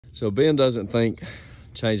So Ben doesn't think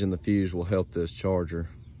changing the fuse will help this charger.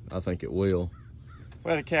 I think it will. We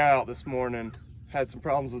had a cow out this morning, had some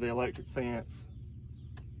problems with the electric fence.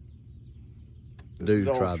 This is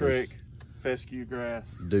the old trick, fescue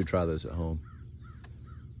grass. Do try this at home.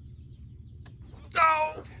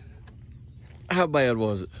 Oh! How bad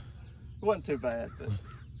was it? It wasn't too bad, but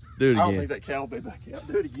do it again. I don't think that cow will be back out.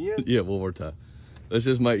 Do it again? Yeah, one more time. Let's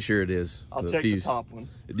just make sure it is. I'll check the top one.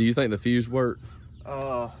 Do you think the fuse worked?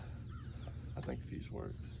 I think the fuse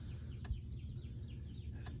works.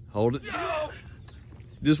 Hold it. No!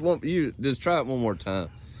 Just try it one more time.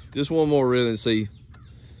 Just one more rhythm and see.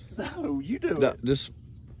 No, you do it. Just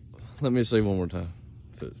let me see one more time.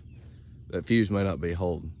 That fuse may not be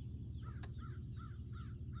holding.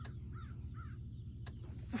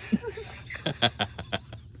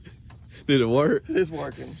 Did it work? It's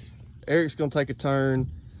working. Eric's gonna take a turn.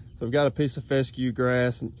 So we've got a piece of fescue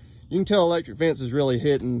grass, and you can tell electric fence is really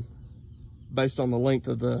hitting based on the length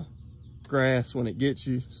of the grass when it gets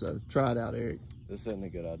you. So try it out, Eric. This isn't a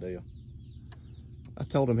good idea. I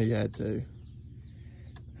told him he had to.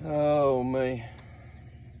 Oh man.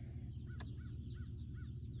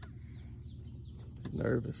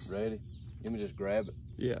 Nervous. Ready? Let me just grab it.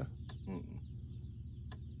 Yeah.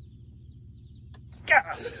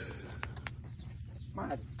 God.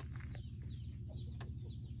 Mighty.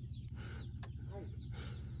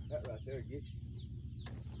 That right there gets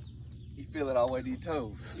you. You feel it all the way to your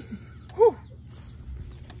toes. Whew.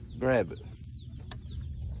 Grab it.